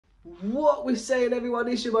What we saying, everyone?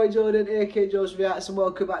 It's your boy Jordan, aka Joe's Reacts, and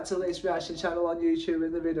welcome back to the latest reaction channel on YouTube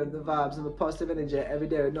with the rhythm, the vibes, and the positive energy every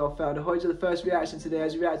day with no fail. And I hold you the first reaction today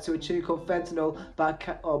as we react to a tune called Fentanyl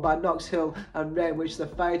by Knox Hill and Rain, which is the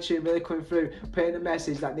fire tune really coming through, painting a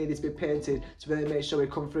message that needed to be painted to really make sure we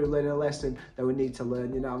come through learning a lesson that we need to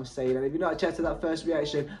learn, you know what I'm saying? And if you're not checked out that first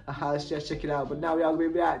reaction, I highly suggest checking it out. But now we are going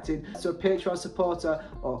to be reacting to a Patreon supporter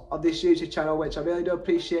of this YouTube channel, which I really do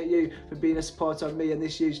appreciate you for being a supporter of me and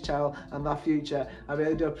this YouTube channel and my future. I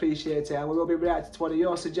really do appreciate it, and we will be reacting to one of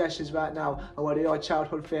your suggestions right now and one of your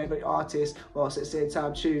childhood favourite artists, whilst at the same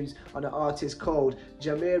time tunes on an artist called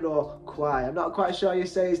Jamiroquai. I'm not quite sure you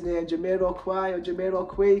say his name, Jamiroquai or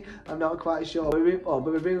Jamiroquai, I'm not quite sure. But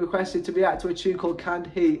we've been requested to react to a tune called Canned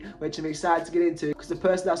Heat, which I'm excited to get into because the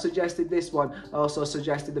person that suggested this one also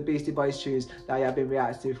suggested the Beastie Boys tunes that I have been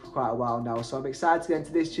reacting to for quite a while now. So I'm excited to get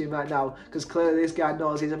into this tune right now because clearly this guy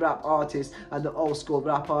knows he's a rap artist and the old school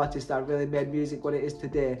rap artist that really made music what it is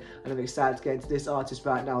today, and I'm excited to get into this artist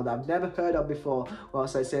right now that I've never heard of before.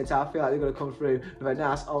 Whilst at the same time I feel like they're going to come through with a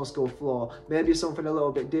nice old school flow, maybe something a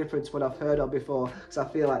little bit different to what I've heard of before, because I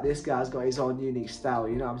feel like this guy's got his own unique style,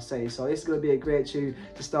 you know what I'm saying? So this is going to be a great tune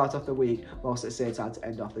to start off the week, whilst at the same time to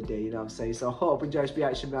end off the day, you know what I'm saying? So I hope you enjoy this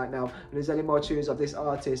reaction right now, and if there's any more tunes of this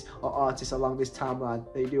artist or artists along this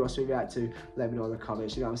timeline that you do want to react to, let me know in the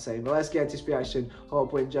comments, you know what I'm saying? But let's get into this reaction.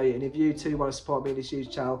 Hope you enjoy it, and if you too want to support me in this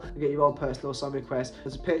YouTube channel and get your own personal song request,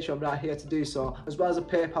 there's a Patreon right here to do so, as well as a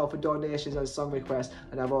PayPal for donations and song requests.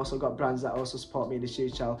 And I've also got brands that also support me in this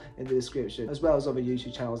YouTube channel in the description, as well as other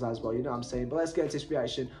YouTube channels as well, you know what I'm saying? But let's get into this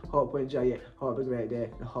reaction. Hope you enjoy it, hope you have a great day,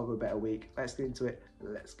 and hope you have a better week. Let's get into it,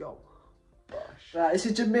 let's go. Right, this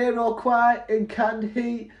is Jamiroquai in Canned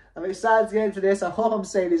Heat. I'm excited to get into this. I hope I'm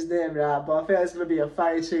saying his name right, but I feel it's going to be a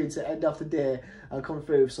fire tune to end off the day and come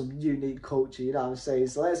through with some unique culture, you know what I'm saying?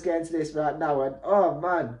 So let's get into this right now. And oh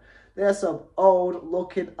man, there's some old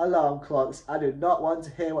looking alarm clocks. I do not want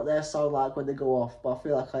to hear what they sound like when they go off, but I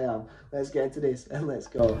feel like I am. Let's get into this and let's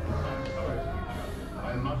go.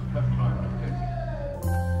 I must have time to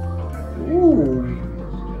think. Ooh.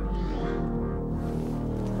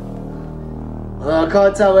 I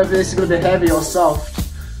can't tell whether this is going to be heavy or soft.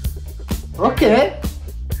 Okay.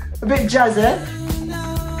 A bit jazzy.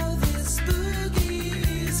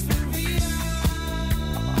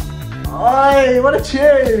 Oi, what a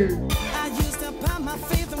tune! I used to put my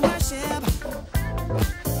faith in worship,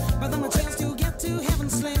 but then my chance to get to heaven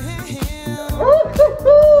slam. I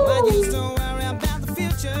used to worry about the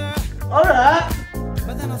future. Alright.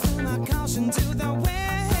 But then I threw my caution to the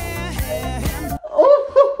wind.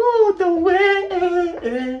 Oh, the wind.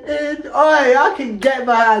 Oi, I can get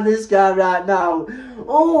behind this guy right now.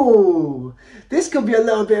 Oh. This could be a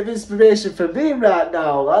little bit of inspiration for me right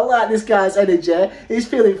now. I like this guy's energy. He's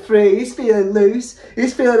feeling free, he's feeling loose,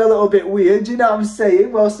 he's feeling a little bit weird, you know what I'm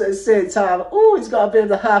saying? Whilst at the same time, oh, he's got a bit of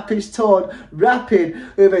the high-pitched tone, rapping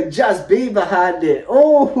with a jazz beat behind it.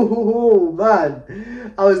 Oh, man.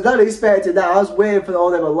 I was not expecting that. I was waiting for all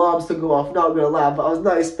them alarms to go off, not gonna lie, but I was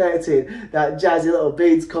not expecting that jazzy little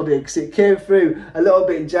beats coming, because it came through a little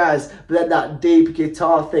bit jazz, but then that deep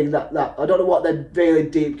guitar thing, that I don't know what the really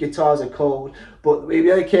deep guitars are called, but it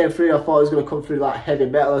really came through. I thought it was going to come through like heavy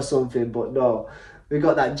metal or something, but no. We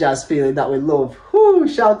got that jazz feeling that we love. Whoo,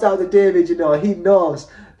 shout out to David, you know, he knows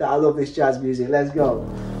that I love this jazz music. Let's go.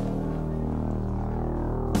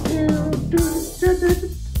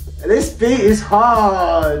 This beat is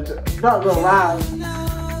hard, not gonna lie.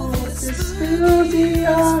 Oh, this feels the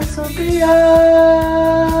awesome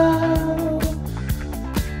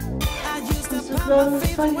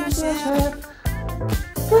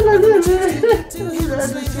I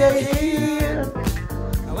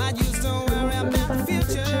used to worry about the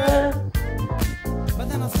future, but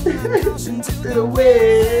then I threw my caution to the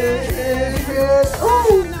wind. No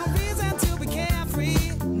reason to be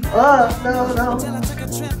carefree. No. Until I took a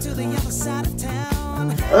trip to the other side of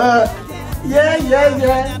town. Yeah.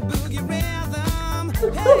 That boogie rhythm.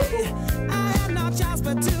 Hey, I had no chance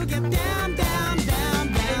but to get down.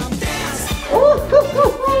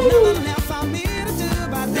 Nothing left for me to do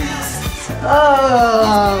but dance.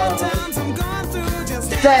 Times I'm going through just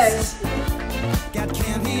dance. Got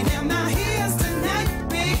candy in my ears tonight,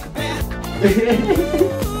 big bet.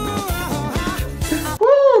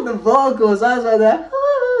 Woo, the vocals, I was like that.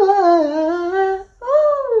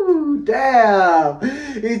 Oh, damn.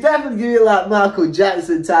 He's definitely giving you like Michael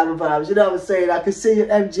Jackson type of vibes, you know what I'm saying? I can see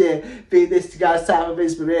MJ being this guy's type of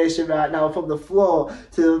inspiration right now, from the floor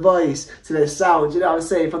to the voice to the sound, you know what I'm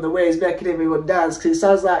saying? From the way he's making everyone dance, because he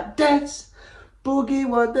sounds like dance, Boogie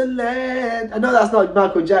Wonderland. I know that's not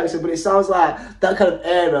Michael Jackson, but it sounds like that kind of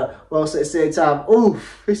era, whilst at the same time,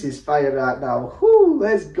 oof, this is fire right now. Whoo,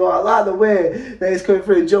 let's go. I like the way that it's coming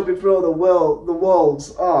through and jumping through all the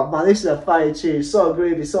walls. Oh man, this is a fire tune. So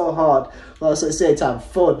groovy, so hard, whilst at the same time,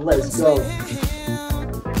 fun. Let's go.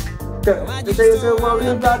 The things are worried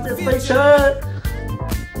about the picture.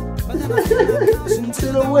 To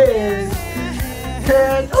the wind.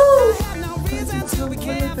 And ooh.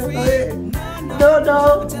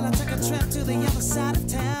 No.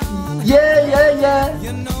 Yeah.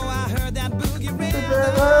 You know I heard that boogie ring.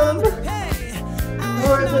 Hey,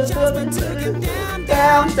 I just been taken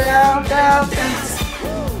down.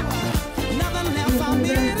 Nothing left for me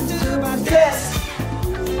to do but dance.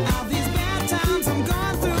 All these bad times I'm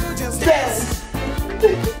going through, just dance.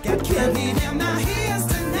 Got candy in my ears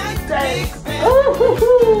tonight, baby.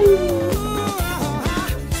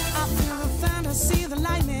 I feel the thunder, see the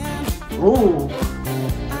lightning. Ooh.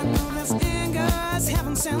 I know this anger is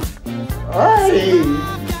heaven sent. Hey.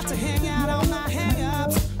 I've got to hang out on my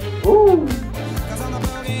hang-ups. Ooh. Cause on the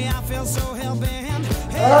boogie I feel so hell-bent.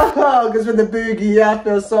 Hey. Oh, because with the boogie I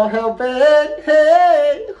feel so hell-bent.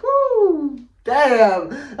 Hey. Whoo.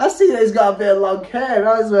 Damn. I see that he's got a bit of long hair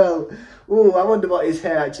as well. Ooh, I wonder what his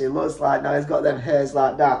hair actually looks like now. He's got them hairs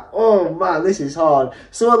like that. Oh man, this is hard.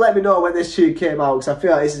 Someone let me know when this tune came out, because I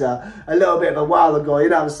feel like this is a little bit of a while ago. You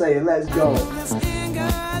know what I'm saying? Let's go.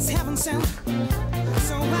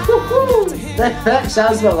 The effects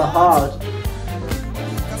as well are hard.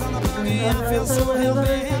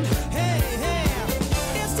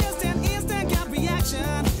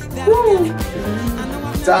 Woo.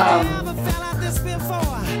 Damn.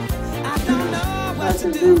 What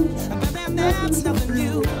to do? That's nothing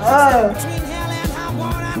new. Between hell and high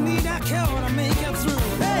water, I need that girl to make it through.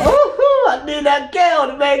 Hey. I need that girl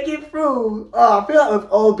to make it through. Oh, I feel like we've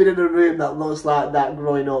all been in a room that looks like that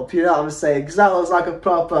growing up. You know what I'm saying? Because that looks like a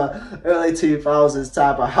proper early 2000s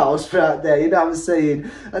type of house right there. You know what I'm saying?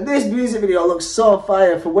 And this music video looks so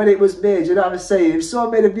fire for when it was made. You know what I'm saying? If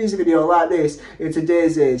someone made a music video like this in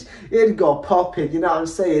today's age, it'd go popping. You know what I'm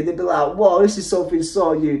saying? They'd be like, whoa, this is something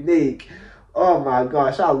so unique. Oh my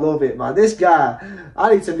gosh, I love it, man. This guy,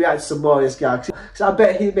 I need to react to some more of this guy, because I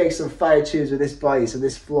bet he makes some fire tunes with this voice and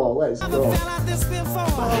this flow. Let's go.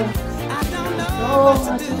 Oh,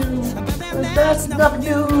 what to do? But that's nothing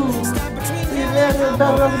new.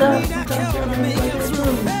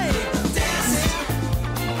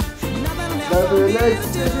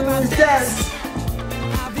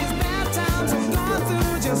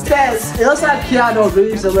 Dance. It looks like Keanu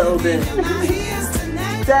Reeves a little bit.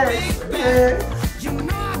 Dance. You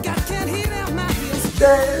know I got can't hear out my heels.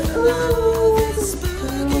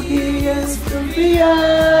 Spooky is the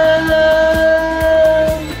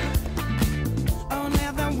Oh,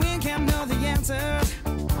 now the wind can't know the answers.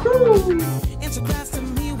 It's a class to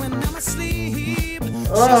me when I'm asleep.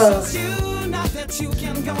 Just you, not that you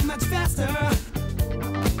can go much faster.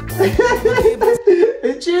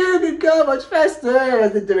 That you can go much faster.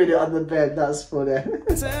 They're doing it on the bed. That's funny.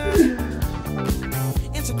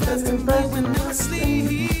 When I'm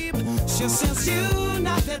asleep, she says you,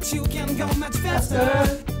 not that you can go much faster.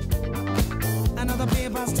 Another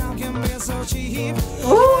paper's talking real so cheap.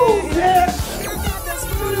 Oh, yeah. You got this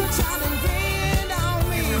voodoo child ingrained on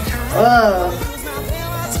me. Use my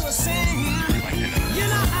power to ascend. You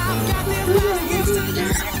know I've got this money used to you.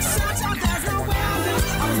 Such a there's no way I lose.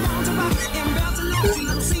 I was born to rock and built to lose. You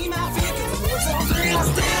don't see my feet 'cause it's so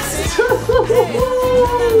dancing.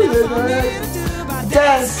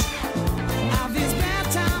 Dance.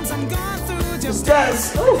 Dance.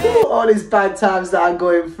 All these bad times that I'm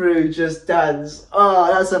going through, just dance. Oh,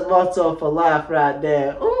 that's a motto for life right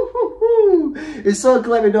there. It's so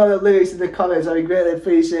glad we know the lyrics in the comments. I would greatly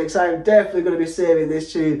appreciate it, because I'm definitely going to be saving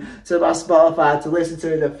this tune to my Spotify to listen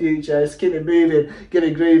to in the future. Just keep it moving, get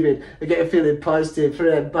it grooving, and get it feeling positive for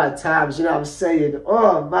them bad times. You know what I'm saying?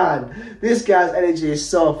 Oh man, this guy's energy is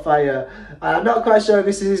so fire. And I'm not quite sure if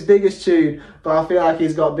this is his biggest tune, but I feel like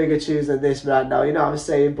he's got bigger tunes than this right now, you know what I'm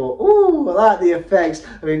saying? But ooh, I like the effects.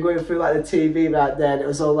 I mean, going through like the TV right there, and it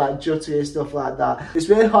was all like jutty and stuff like that. It's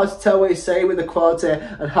really hard to tell what he's saying with the quality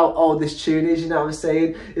and how old this tune is, you know what I'm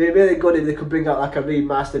saying? It'd be really good if they could bring out like a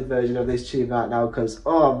remastered version of this tune right now, because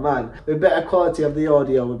oh man, the better quality of the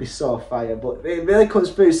audio would be so fire. But it really comes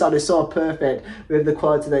through sounding so perfect with the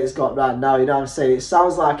quality that it's got right now, you know what I'm saying? It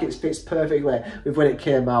sounds like it fits perfectly with when it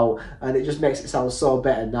came out, and it just makes it sound so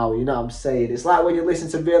better now, you know what I'm saying? It's like when you listen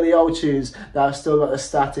to really old tunes that have still got the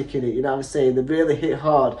static in it, you know what I'm saying? They really hit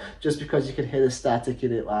hard just because you can hear the static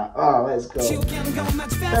in it, like, oh, let's go. You can go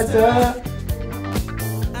much Better.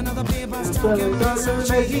 and other people's talking.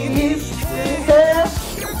 Making hits.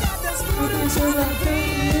 You got this voodoo trying to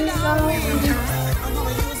bend on me. I'm gonna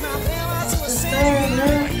use my power to ascend.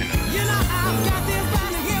 You know I've got this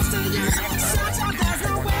body gifts to use. Such a there's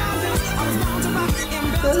no way I lose. I was born to rock and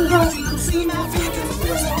build to see my future.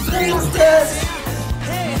 Hey,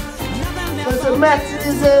 nothing But else. the matter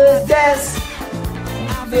is a dance.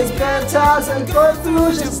 These bad times are going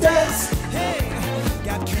through the steps. Hey,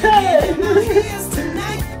 got Hey! kids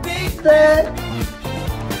tonight, baby. That.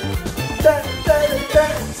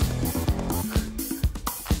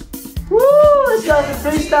 Woo! Let's go the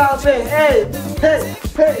freestyle bit. Hey, hey,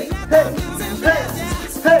 hey, hey, hey,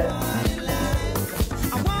 hey.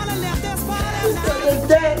 I wanna let this party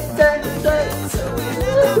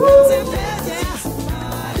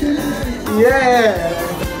Yeah.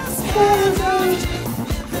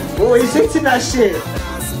 Oh, he's hitting that shit.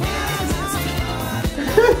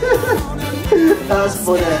 That's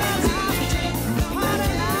funny.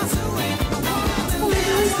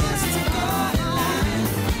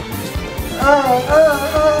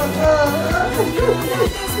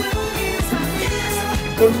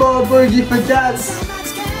 The more boogie for dance.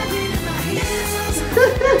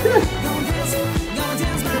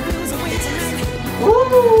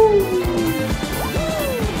 Woo!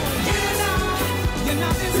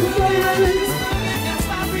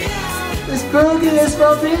 This boogie is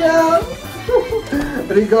for real.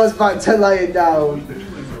 And he goes back to lying down.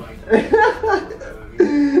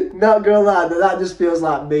 Not gonna lie, that just feels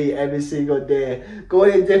like me every single day.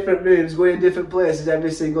 Going in different rooms, going in different places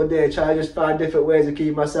every single day, trying to just find different ways to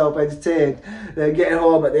keep myself entertained. Then getting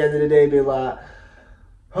home at the end of the day being like,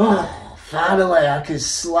 oh, finally I can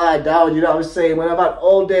slide down, you know what I'm saying? When I've had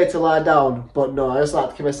all day to lie down, but no, I just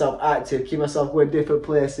like to keep myself active, keep myself going different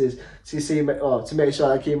places to make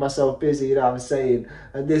sure I keep myself busy, you know what I'm saying?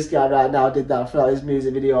 And this guy right now did that throughout his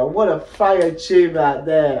music video. What a fire tune right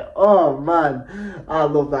there. Oh man, I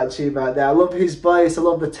love that tune right there. I love his voice, I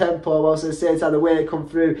love the tempo, also at the same time the way it come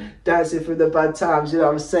through, dancing through the bad times, you know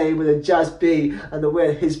what I'm saying, with a jazz beat and the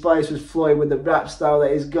way his voice was flowing with the rap style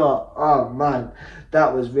that he's got. Oh man,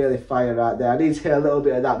 that was really fire right there. I need to hear a little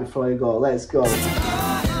bit of that before we go. Let's go.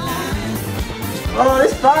 Oh,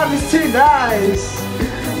 this vibe is too nice.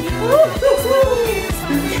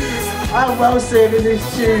 I'm well saving this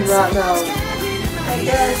tune right now. I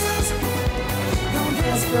guess.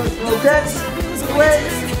 Go dance the way.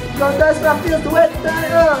 Go dance when I feel the way.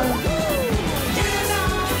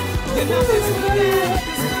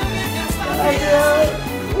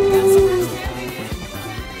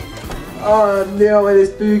 Oh no,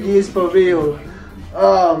 this boogie is for real.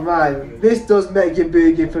 Oh man, this does make you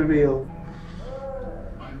boogie for real.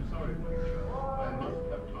 I'm sorry, I must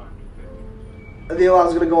have time to think. The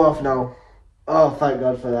alarm's gonna go off now. Oh, thank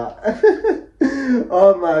God for that.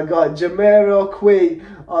 Oh my God, Jamiroquai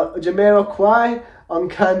on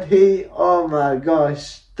Candy. Oh my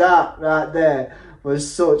gosh, that right there was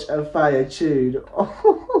such a fire tune.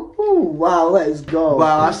 Oh, wow, let's go.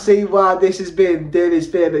 Wow, I see why this has been David's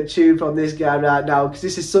favourite tune from this guy right now, because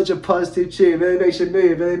this is such a positive tune, really makes you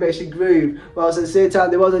move, really makes you groove. Whilst at the same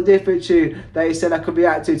time there was a different tune that he said I could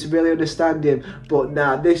react to really understand him, but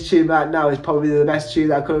nah, this tune right now is probably the best tune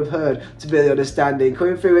that I could have heard to really understand him.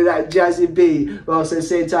 Coming through with that jazzy beat, whilst at the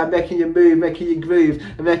same time making you move, making you groove,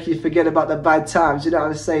 and making you forget about the bad times, you know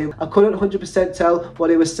what I'm saying? I couldn't 100% tell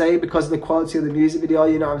what he was saying because of the quality of the music video,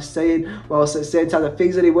 you know what I'm saying? Whilst at the same time the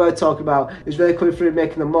things that he were talking about is really coming through,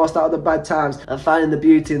 making the most out of the bad times and finding the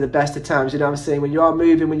beauty in the best of times, you know what I'm saying? When you're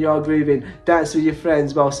moving, when you're grooving, dancing with your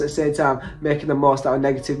friends, whilst at the same time making the most out of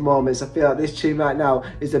negative moments. I feel like this tune right now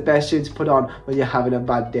is the best tune to put on when you're having a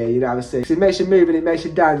bad day, you know what I'm saying? So it makes you move and it makes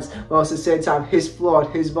you dance, whilst at the same time his flow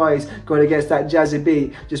and his voice going against that jazzy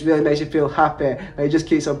beat just really makes you feel happy, and it just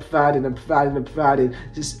keeps on providing and providing and providing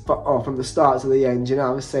just from the start to the end, you know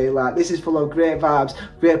what I'm saying? Like, this is full of great vibes,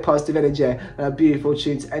 great positive energy, and a beautiful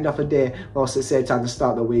tune to end off a day, whilst at the same time to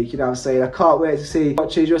start the week, you know what I'm saying? I can't wait to see what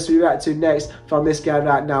tunes you're react to next from this guy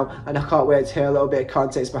right now, and I can't wait to hear a little bit of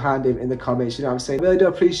context behind him in the comments, you know what I'm saying? I really do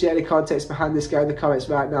appreciate the context behind this guy in the comments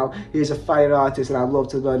right now. He's a fire artist and I'd love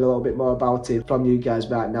to learn a little bit more about him from you guys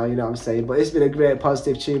right now, you know what I'm saying? But it's been a great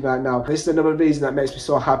positive tune right now. This is another reason that makes me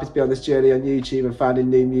so happy to be on this journey on YouTube and finding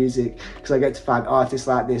new music, because I get to find artists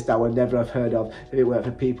like this that I would never have heard of if it weren't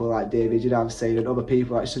for people like David, you know what I'm saying, and other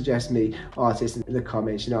people that suggest me artists in the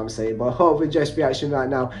comments, you know you know what I'm saying? But hopefully enjoy this reaction right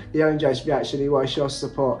now. If you enjoy this reaction, you want to show some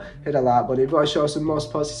support, hit a like button. If you want to show some more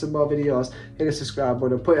support, some more videos, hit the subscribe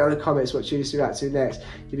button. Put it in the comments what you choose to react to next.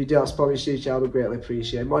 If you don't support me, YouTube, I would greatly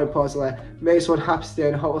appreciate it. More importantly, make someone happy today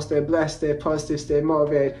and hope stay blessed, stay positive, stay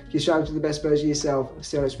motivated. Keep striving to the best version of yourself.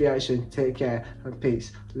 See you on this reaction. Take care and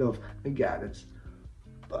peace, love and guidance.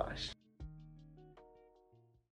 Bye.